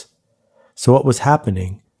tips. So what was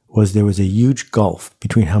happening was there was a huge gulf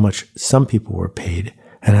between how much some people were paid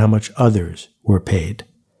and how much others were paid.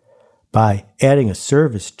 By adding a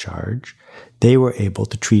service charge, they were able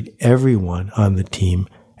to treat everyone on the team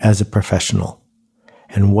as a professional.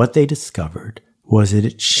 And what they discovered was that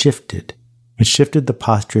it shifted the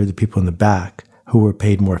posture of the people in the back who were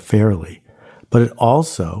paid more fairly, but it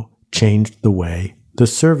also changed the way the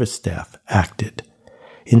service staff acted.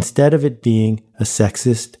 Instead of it being a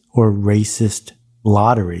sexist or racist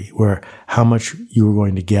lottery where how much you were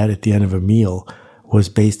going to get at the end of a meal was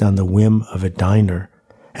based on the whim of a diner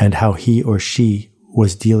and how he or she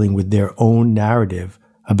was dealing with their own narrative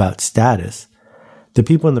about status, the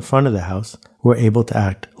people in the front of the house were able to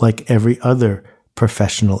act like every other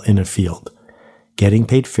professional in a field, getting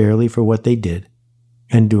paid fairly for what they did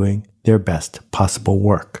and doing their best possible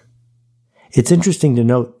work. It's interesting to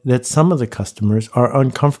note that some of the customers are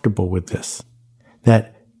uncomfortable with this,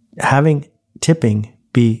 that having tipping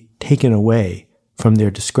be taken away from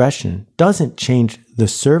their discretion doesn't change the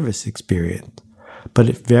service experience, but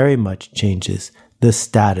it very much changes the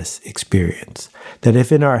status experience. That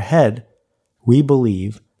if in our head we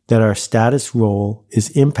believe that our status role is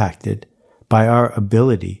impacted by our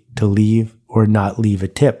ability to leave or not leave a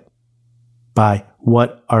tip, by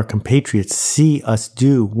what our compatriots see us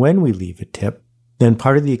do when we leave a tip, then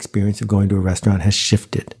part of the experience of going to a restaurant has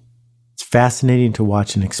shifted. It's fascinating to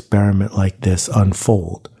watch an experiment like this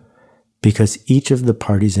unfold because each of the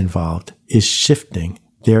parties involved is shifting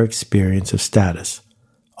their experience of status,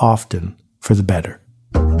 often for the better.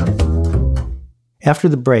 After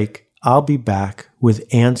the break, I'll be back with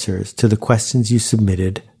answers to the questions you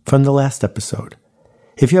submitted from the last episode.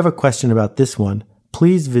 If you have a question about this one,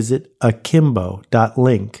 please visit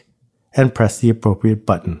akimbo.link and press the appropriate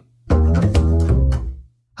button.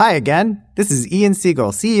 Hi again. This is Ian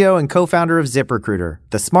Siegel, CEO and co-founder of ZipRecruiter,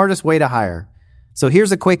 the smartest way to hire. So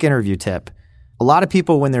here's a quick interview tip. A lot of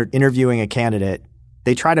people, when they're interviewing a candidate,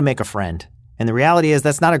 they try to make a friend. And the reality is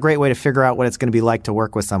that's not a great way to figure out what it's going to be like to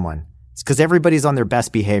work with someone. It's because everybody's on their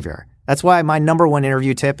best behavior. That's why my number one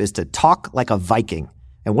interview tip is to talk like a Viking.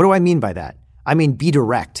 And what do I mean by that? I mean, be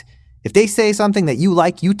direct. If they say something that you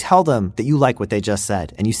like, you tell them that you like what they just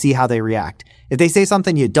said, and you see how they react. If they say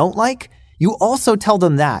something you don't like, you also tell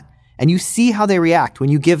them that, and you see how they react when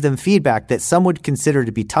you give them feedback that some would consider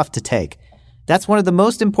to be tough to take. That's one of the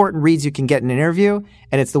most important reads you can get in an interview,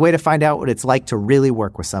 and it's the way to find out what it's like to really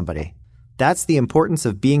work with somebody. That's the importance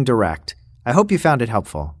of being direct. I hope you found it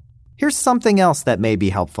helpful. Here's something else that may be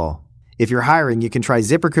helpful. If you're hiring, you can try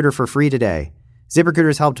ZipRecruiter for free today.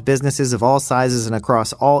 ZipRecruiter's helped businesses of all sizes and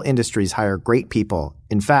across all industries hire great people.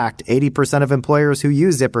 In fact, 80% of employers who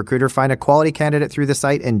use ZipRecruiter find a quality candidate through the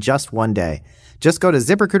site in just one day. Just go to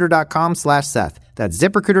ZipRecruiter.com/Seth. That's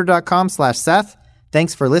ZipRecruiter.com/Seth.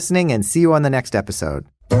 Thanks for listening and see you on the next episode.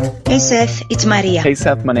 Hey Seth, it's Maria. Hey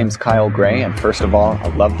Seth, my name's Kyle Gray, and first of all, I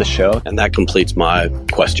love the show. And that completes my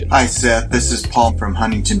question. Hi Seth, this is Paul from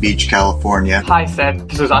Huntington Beach, California. Hi Seth,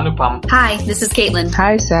 this is Anupam. Hi, this is Caitlin.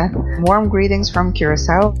 Hi Seth, warm greetings from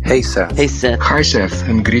Curacao. Hey Seth. Hey Seth. Hi Seth,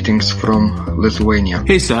 and greetings from Lithuania.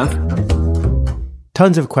 Hey Seth.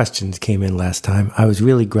 Tons of questions came in last time. I was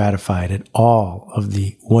really gratified at all of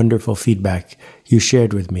the wonderful feedback you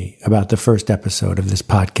shared with me about the first episode of this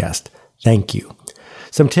podcast. Thank you.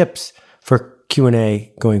 Some tips for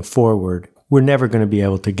Q&A going forward. We're never going to be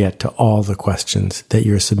able to get to all the questions that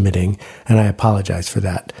you're submitting, and I apologize for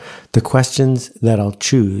that. The questions that I'll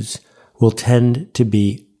choose will tend to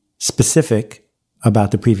be specific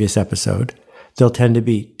about the previous episode. They'll tend to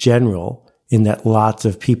be general in that lots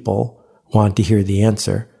of people want to hear the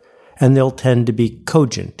answer, and they'll tend to be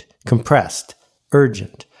cogent, compressed,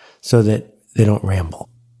 urgent, so that they don't ramble.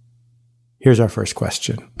 Here's our first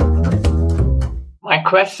question. My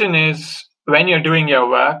question is, when you're doing your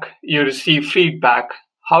work, you receive feedback.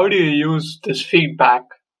 How do you use this feedback,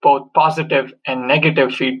 both positive and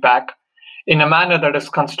negative feedback, in a manner that is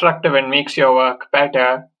constructive and makes your work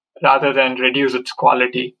better rather than reduce its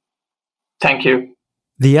quality? Thank you.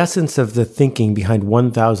 The essence of the thinking behind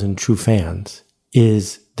 1,000 True Fans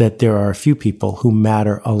is that there are a few people who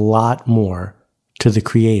matter a lot more to the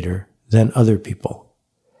creator than other people.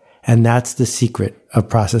 And that's the secret of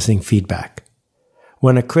processing feedback.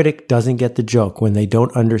 When a critic doesn't get the joke, when they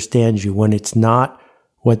don't understand you, when it's not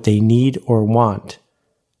what they need or want,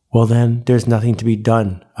 well then there's nothing to be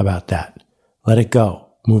done about that. Let it go.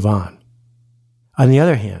 Move on. On the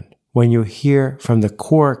other hand, when you hear from the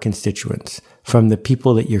core constituents, from the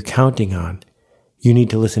people that you're counting on, you need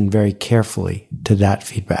to listen very carefully to that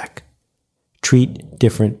feedback. Treat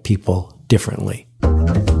different people differently.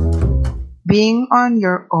 Being on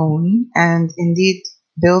your own and indeed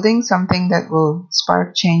building something that will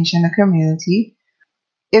spark change in a community,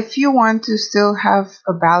 if you want to still have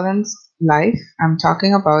a balanced life, I'm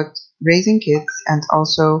talking about raising kids and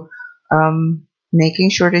also making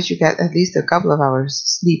sure that you get at least a couple of hours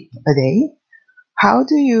sleep a day. How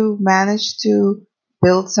do you manage to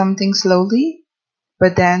build something slowly,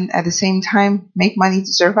 but then at the same time make money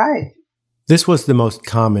to survive? This was the most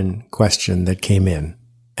common question that came in,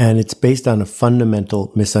 and it's based on a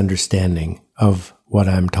fundamental misunderstanding of what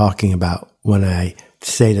I'm talking about when I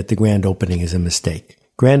say that the grand opening is a mistake.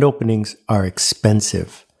 Grand openings are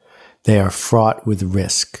expensive. They are fraught with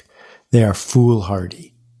risk. They are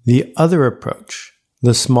foolhardy. The other approach,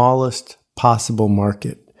 the smallest possible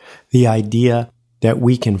market, the idea that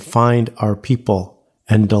we can find our people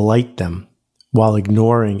and delight them while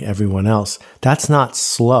ignoring everyone else, that's not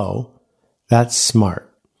slow, that's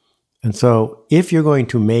smart. And so if you're going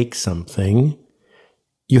to make something,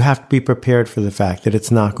 you have to be prepared for the fact that it's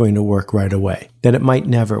not going to work right away, that it might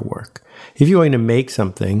never work. If you're going to make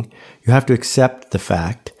something, you have to accept the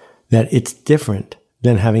fact that it's different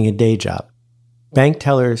than having a day job. Bank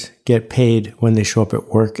tellers get paid when they show up at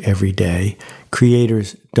work every day.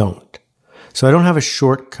 Creators don't. So I don't have a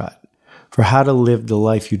shortcut for how to live the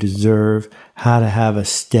life you deserve, how to have a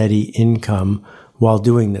steady income while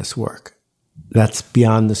doing this work. That's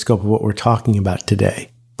beyond the scope of what we're talking about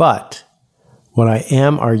today. But what I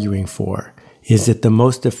am arguing for is that the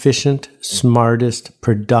most efficient, smartest,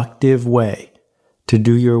 productive way to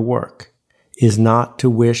do your work is not to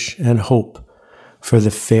wish and hope for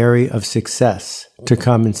the fairy of success to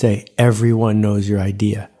come and say, everyone knows your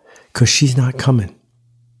idea, because she's not coming.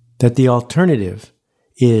 That the alternative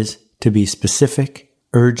is to be specific,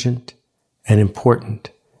 urgent, and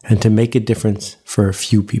important, and to make a difference for a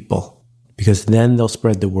few people, because then they'll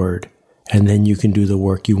spread the word, and then you can do the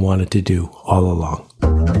work you wanted to do all along.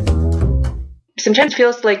 Sometimes it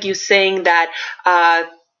feels like you're saying that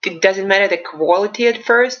it doesn't matter the quality at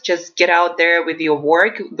first, just get out there with your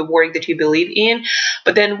work, the work that you believe in.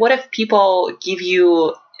 But then what if people give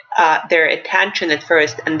you their attention at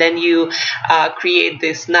first, and then you create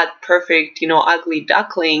this not perfect, ugly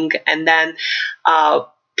duckling, and then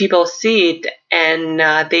people see it and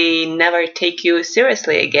they never take you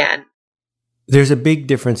seriously again? There's a big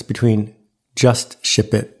difference between just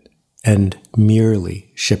ship it and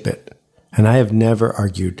merely ship it. And I have never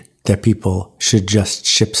argued that people should just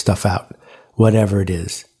ship stuff out, whatever it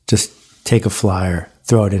is. Just take a flyer,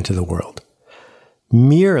 throw it into the world.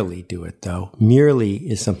 Merely do it, though. Merely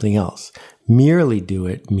is something else. Merely do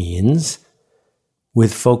it means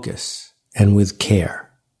with focus and with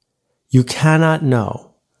care. You cannot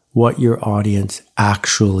know what your audience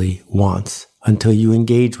actually wants until you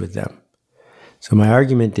engage with them. So my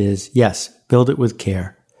argument is, yes, build it with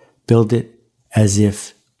care. Build it as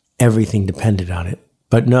if everything depended on it.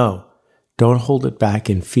 But no, don't hold it back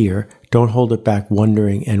in fear. Don't hold it back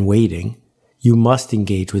wondering and waiting. You must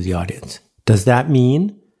engage with the audience. Does that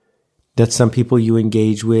mean that some people you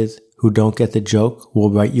engage with who don't get the joke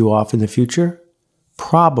will write you off in the future?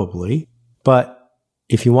 Probably. But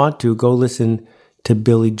if you want to, go listen to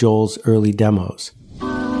Billy Joel's early demos.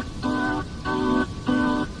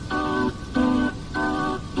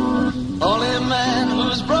 Only a man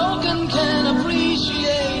who's broken can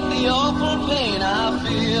appreciate the awful pain I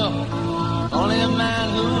feel. Only a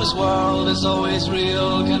man whose world is always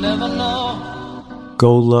real can never know.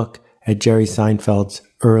 Go look at Jerry Seinfeld's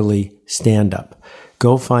early stand-up.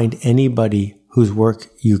 Go find anybody whose work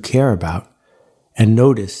you care about and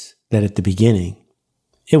notice that at the beginning,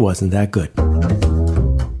 it wasn't that good.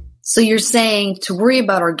 So you're saying to worry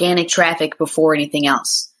about organic traffic before anything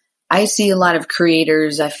else. I see a lot of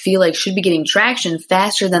creators I feel like should be getting traction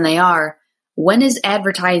faster than they are. When is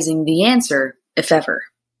advertising the answer, if ever?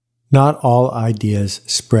 Not all ideas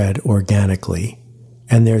spread organically,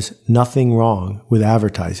 and there's nothing wrong with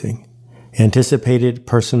advertising. Anticipated,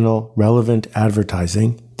 personal, relevant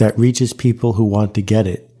advertising that reaches people who want to get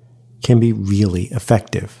it can be really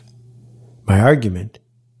effective. My argument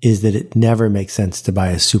is that it never makes sense to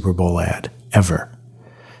buy a Super Bowl ad, ever.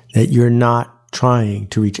 That you're not trying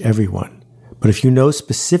to reach everyone. But if you know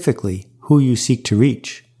specifically who you seek to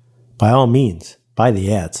reach, by all means, buy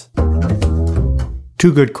the ads.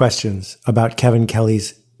 Two good questions about Kevin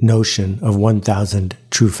Kelly's notion of 1,000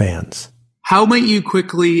 true fans. How might you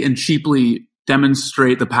quickly and cheaply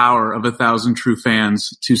demonstrate the power of 1,000 true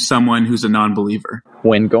fans to someone who's a non-believer?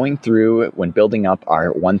 When building up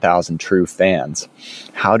our 1,000 true fans,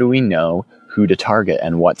 how do we know who to target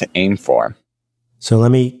and what to aim for? So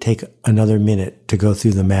let me take another minute to go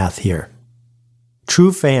through the math here.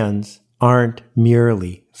 True fans aren't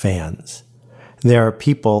merely fans. There are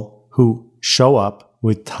people who show up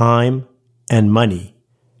with time and money,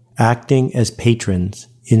 acting as patrons,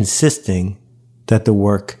 insisting that the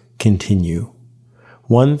work continue.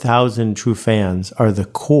 1,000 true fans are the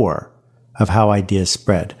core of how ideas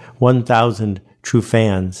spread. 1,000 true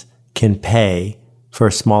fans can pay for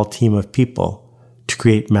a small team of people to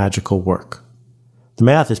create magical work. The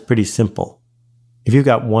math is pretty simple. If you've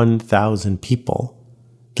got 1,000 people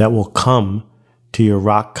that will come to your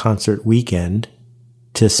rock concert weekend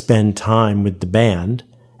to spend time with the band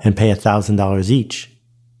and pay $1,000 each,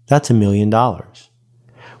 that's $1 million.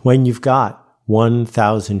 When you've got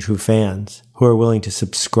 1,000 true fans who are willing to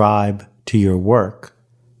subscribe to your work,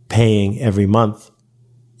 paying every month,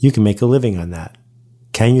 you can make a living on that.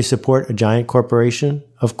 Can you support a giant corporation?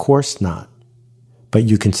 Of course not. But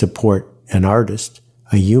you can support an artist,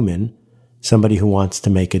 a human, somebody who wants to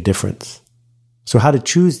make a difference. So how to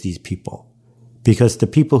choose these people? Because the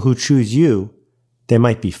people who choose you, they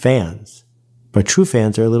might be fans, but true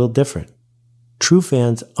fans are a little different. True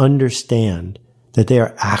fans understand that they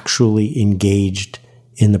are actually engaged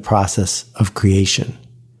in the process of creation.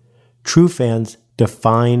 True fans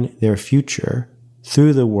define their future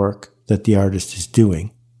through the work that the artist is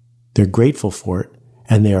doing. They're grateful for it,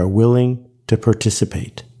 and they are willing to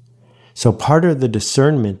participate. So part of the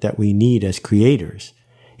discernment that we need as creators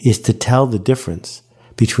is to tell the difference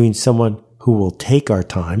between someone who will take our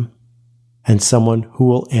time and someone who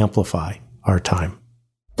will amplify our time.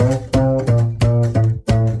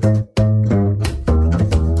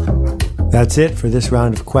 That's it for this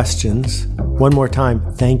round of questions. One more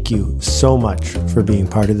time, thank you so much for being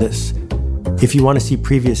part of this. If you want to see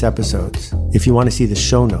previous episodes, if you want to see the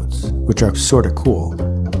show notes, which are sort of cool,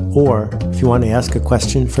 or if you want to ask a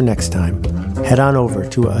question for next time, head on over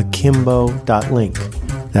to akimbo.link.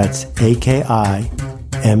 That's akimbo.link.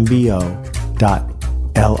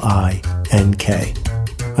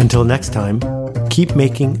 Until next time, keep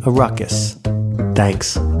making a ruckus.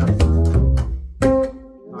 Thanks.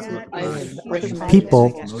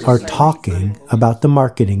 People are talking about the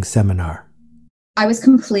marketing seminar. I was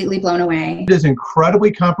completely blown away. It is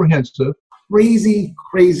incredibly comprehensive. Crazy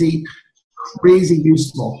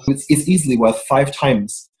useful. It's easily worth 5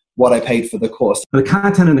 times what I paid for the course. The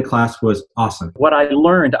content in the class was awesome. What I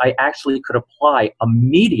learned, I actually could apply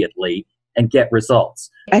immediately and get results.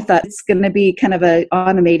 I thought it's going to be kind of an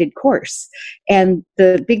automated course. And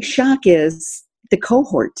the big shock is the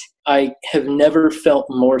cohort. I have never felt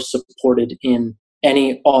more supported in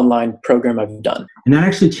any online program I've done. And that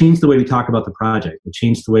actually changed the way we talk about the project. It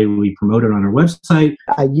changed the way we promote it on our website.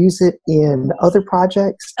 I use it in other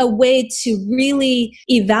projects. A way to really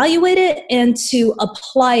evaluate it and to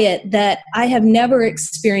apply it that I have never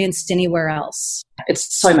experienced anywhere else.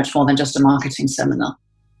 It's so much more than just a marketing seminar.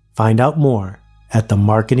 Find out more at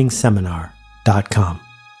themarketingseminar.com.